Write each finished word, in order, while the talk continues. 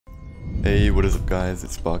Hey, what is up guys,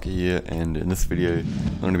 it's Barker here, and in this video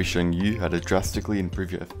I'm going to be showing you how to drastically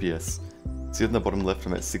improve your FPS. See on the bottom left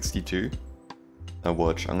I'm at 62. Now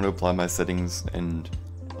watch, I'm going to apply my settings and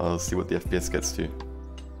I'll see what the FPS gets to.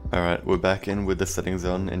 Alright, we're back in with the settings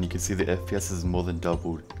on and you can see the FPS has more than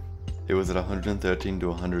doubled. It was at 113 to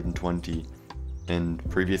 120 and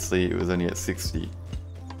previously it was only at 60.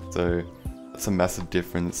 So that's a massive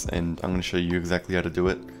difference and I'm going to show you exactly how to do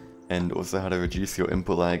it and also how to reduce your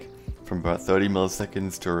input lag from about 30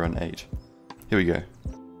 milliseconds to around 8. Here we go.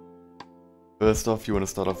 First off, you want to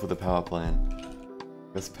start off with a power plan.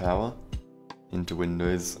 Press power into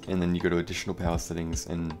Windows and then you go to additional power settings,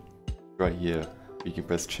 and right here you can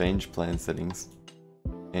press change plan settings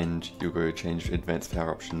and you'll go change advanced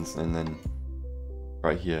power options, and then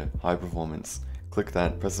right here high performance. Click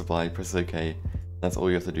that, press apply, press OK. That's all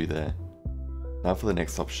you have to do there. Now for the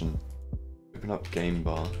next option. Open up game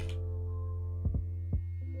bar.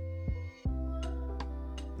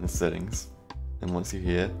 The settings, and once you're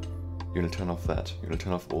here you're going to turn off that, you're going to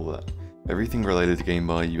turn off all that. Everything related to game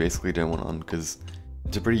bar you basically don't want on because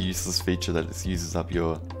it's a pretty useless feature that just uses up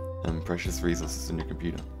your precious resources in your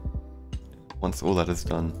computer. Once all that is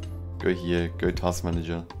done, go here, go task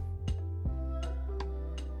manager,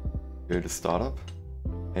 go to startup,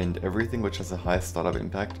 and everything which has a high startup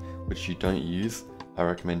impact which you don't use, I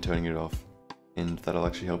recommend turning it off, and that'll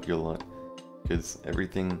actually help you a lot because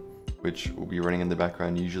everything which will be running in the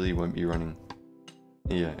background usually won't be running.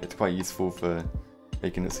 Yeah, it's quite useful for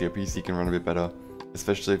making it so your PC can run a bit better,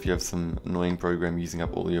 especially if you have some annoying program using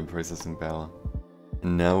up all your processing power.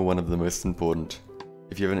 And now one of the most important.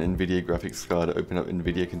 If you have an NVIDIA graphics card, open up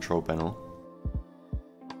NVIDIA control panel.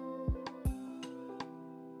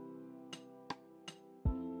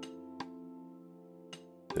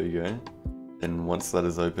 There you go. Then once that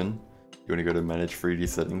is open, you want to go to manage 3D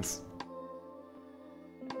settings.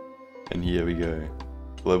 And here we go,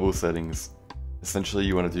 global settings. Essentially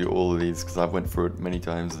you want to do all of these because I've went through it many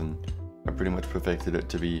times and I pretty much perfected it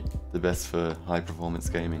to be the best for high performance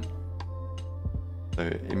gaming. So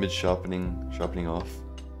image sharpening off,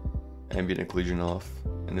 ambient occlusion off,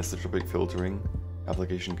 anisotropic filtering,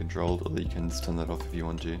 application controlled, although you can just turn that off if you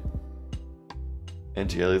want to.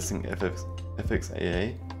 Anti-aliasing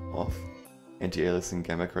FXAA off, anti-aliasing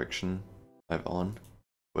gamma correction I have on,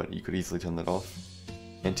 but you could easily turn that off.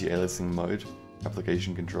 Anti-aliasing mode,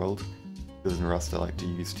 application controlled, because in Rust I like to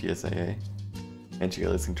use TSAA.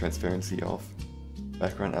 Anti-aliasing transparency off.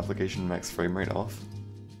 Background application max frame rate off.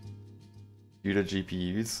 Computer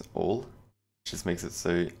GPUs all, which just makes it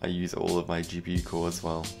so I use all of my GPU cores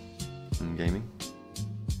while in gaming.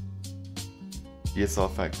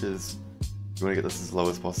 DSR factors, you want to get this as low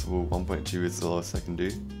as possible, 1.2 is the lowest I can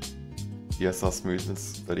do. DSR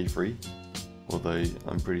smoothness, 33, although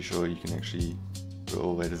I'm pretty sure you can actually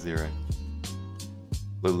all the way to 0.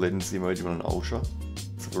 Low latency mode you want an ultra,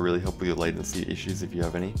 so it will really help with your latency issues if you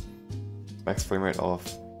have any. Max frame rate off,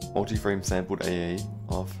 multi-frame sampled AA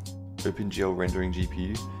off, OpenGL rendering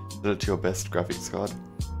GPU, set it to your best graphics card.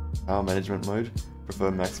 Power management mode, prefer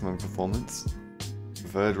maximum performance.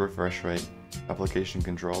 Preferred refresh rate, application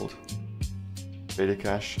controlled. Beta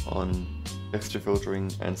cache on, extra filtering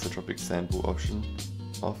anisotropic sample option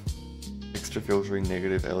off. Extra filtering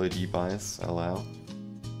negative LED bias allow.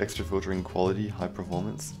 Extra filtering quality high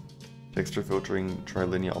performance. Extra filtering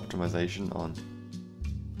trilinear optimization on.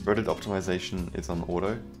 Threaded optimization is on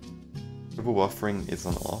auto. Triple buffering is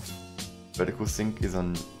on off. Vertical sync is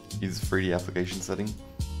on use 3D application setting,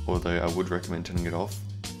 although I would recommend turning it off,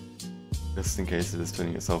 just in case it is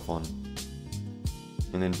turning itself on.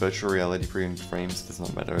 And then virtual reality pre-rendered frames does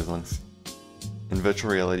not matter as long as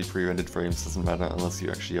virtual reality pre-rendered frames doesn't matter unless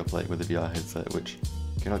you actually are playing with a VR headset, which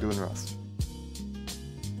you cannot do in Rust.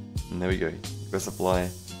 And there we go, press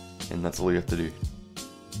apply, and that's all you have to do.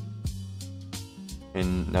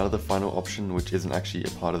 And now the final option, which isn't actually a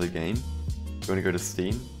part of the game, you want to go to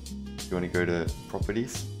Steam, you want to go to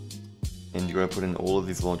properties, and you want to put in all of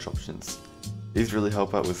these launch options. These really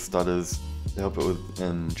help out with stutters, they help out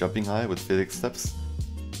with jumping high with physics.steps,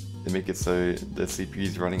 they make it so the CPU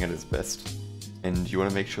is running at its best. And you want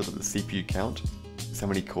to make sure that the cpuCount is how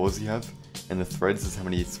many cores you have, and the threads is how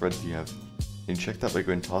many threads you have. You can check that by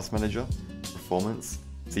going Task Manager, Performance,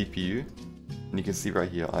 CPU, and you can see right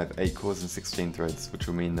here I have 8 cores and 16 threads, which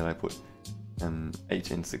will mean that I put 8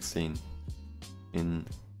 and 16 in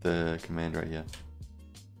the command right here.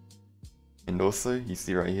 And also, you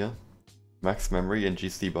see right here, max memory and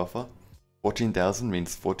gc.buffer, 14,000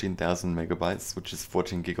 means 14,000 megabytes, which is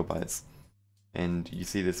 14 gigabytes. And you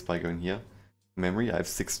see this by going here. Memory, I have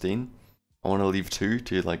 16. I want to leave 2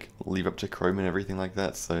 to leave up to Chrome and everything like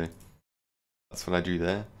that, so that's what I do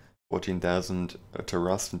there. 14,000 to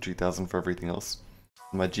Rust and 2,000 for everything else.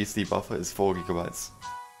 My GC buffer is 4 GB,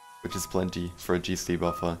 which is plenty for a GC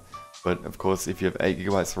buffer, but of course if you have 8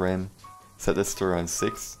 GB RAM, set this to around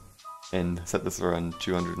 6, and set this around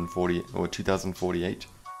 240 or 2048,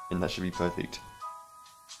 and that should be perfect.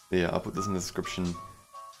 But yeah, I'll put this in the description,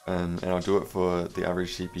 and I'll do it for the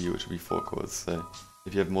average CPU, which will be 4 cores, so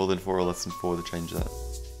if you have more than 4 or less than 4, to change that.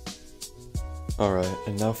 Alright,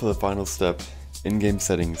 and now for the final step, in-game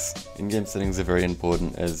settings. In-game settings are very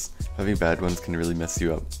important, as having bad ones can really mess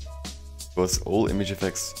you up. Of course, all image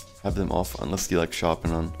effects have them off unless you like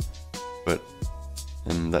sharpen on, but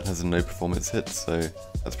that has a no performance hit, so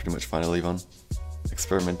that's pretty much fine to leave on.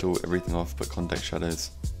 Experimental, everything off but context shadows.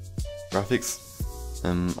 Graphics,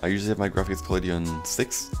 I usually have my graphics quality on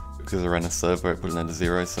 6, because I ran a server I put it down to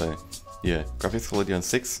 0, so yeah, graphics quality on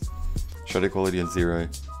 6, shadow quality on 0,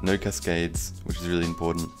 no cascades, which is really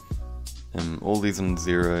important. All these on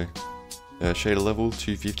 0, shader level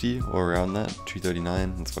 250 or around that,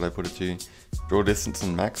 239, that's what I put it to. Draw distance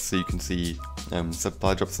on max so you can see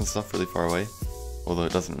supply drops and stuff really far away, although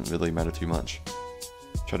it doesn't really matter too much.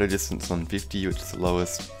 Shadow distance on 50, which is the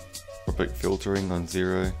lowest. Object filtering on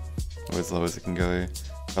 0, or as low as it can go.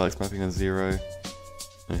 Parallax mapping on 0. And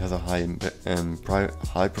it has a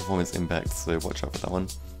high performance impact, so watch out for that one.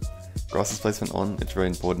 Grass displacement on, it's very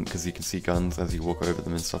important because you can see guns as you walk over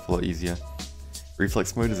them and stuff a lot easier.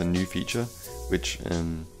 Reflex mode is a new feature, which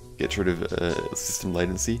gets rid of system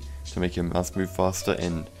latency to make your mouse move faster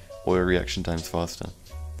and audio reaction times faster.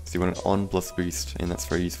 So you want it on plus boost, and that's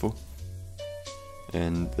very useful.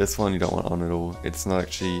 And this one you don't want on at all. It's not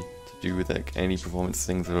actually to do with like any performance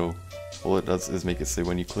things at all. All it does is make it so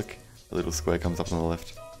when you click, a little square comes up on the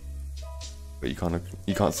left. But you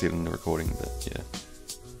can't see it in the recording, but yeah.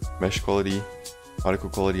 Mesh quality, particle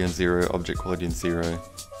quality on 0, object quality on 0.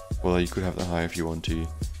 Well, you could have that high if you want to.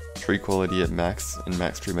 Tree quality at max, and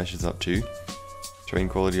max tree meshes up too. Terrain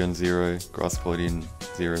quality on 0, grass quality on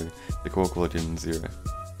 0, decor quality on 0.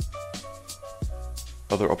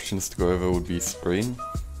 Other options to go over would be screen.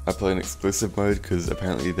 I play in exclusive mode because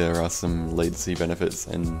apparently there are some latency benefits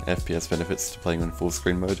and FPS benefits to playing on full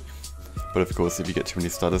screen mode. But of course if you get too many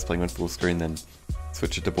stutters playing on full screen, then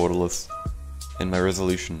switch it to borderless. And my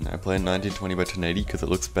resolution, I play in 1920 by 1080 because it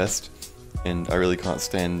looks best, and I really can't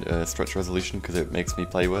stand stretch resolution because it makes me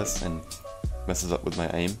play worse and messes up with my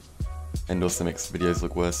aim, and also makes videos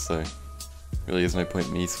look worse, so really there's no point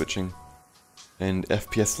in me switching. And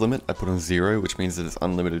FPS limit I put on 0, which means that it's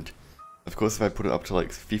unlimited. Of course if I put it up to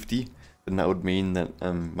like 50, then that would mean that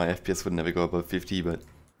my FPS would never go above 50, but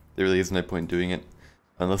there really is no point doing it.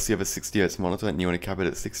 Unless you have a 60Hz monitor and you want to cap it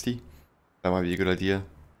at 60, that might be a good idea,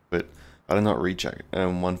 but I do not reach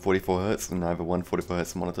 144Hz, and I have a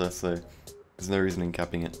 144Hz monitor, so there's no reason in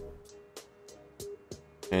capping it.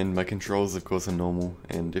 And my controls of course are normal,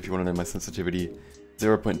 and if you want to know my sensitivity,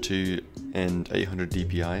 0.2 and 800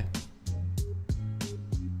 dpi.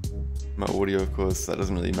 My audio of course, that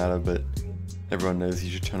doesn't really matter, but everyone knows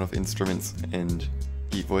you should turn off instruments and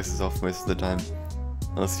keep voices off most of the time.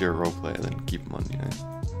 Unless you're a role player, then keep them on, you know.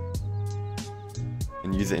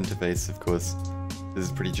 And user interface, of course, this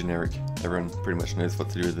is pretty generic. Everyone pretty much knows what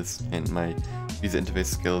to do with this, and my user interface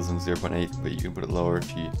scale is on 0.8, but you can put it lower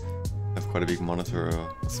if you have quite a big monitor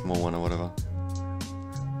or a small one or whatever.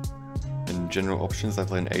 In general options, I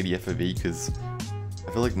play an 80 FOV because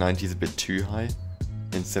I feel like 90 is a bit too high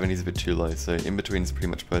and 70 is a bit too low, so in between is pretty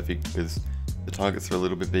much perfect because the targets are a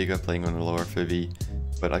little bit bigger playing on a lower FOV,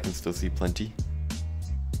 but I can still see plenty.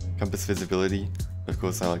 Compass visibility, of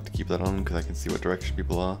course I like to keep that on because I can see what direction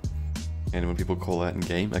people are, and when people call out in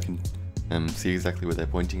game I can see exactly where they're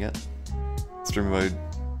pointing at. Stream mode,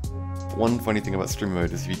 one funny thing about stream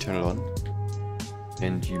mode is if you turn it on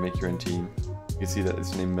and you make your own team, you see that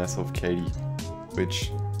it's named myself Katie,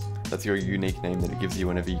 which that's your unique name that it gives you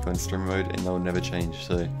whenever you go in stream mode, and that will never change.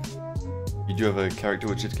 So you do have a character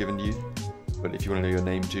which is given to you, but if you want to know your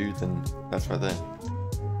name too, then that's right there.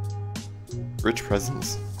 Rich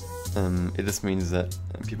presence. It just means that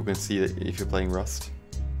people can see that if you're playing Rust.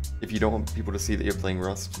 If you don't want people to see that you're playing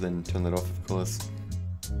Rust, then turn that off, of course.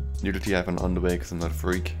 Nudity I have on underwear because I'm not a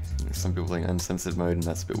freak. Some people playing uncensored mode and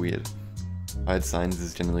that's a bit weird. Hide signs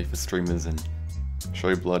is generally for streamers, and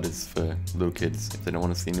show blood is for little kids if they don't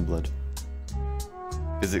want to see any blood.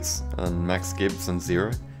 Physics on max Gibbs on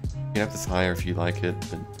 0. You can have this higher if you like it,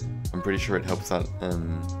 but I'm pretty sure it helps out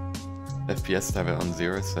FPS to have it on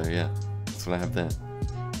 0, so yeah, that's what I have there.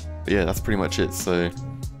 But yeah, that's pretty much it, so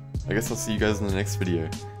I guess I'll see you guys in the next video.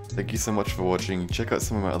 Thank you so much for watching. Check out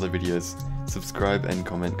some of my other videos, subscribe and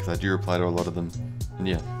comment because I do reply to a lot of them, and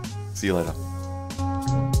yeah, see you later.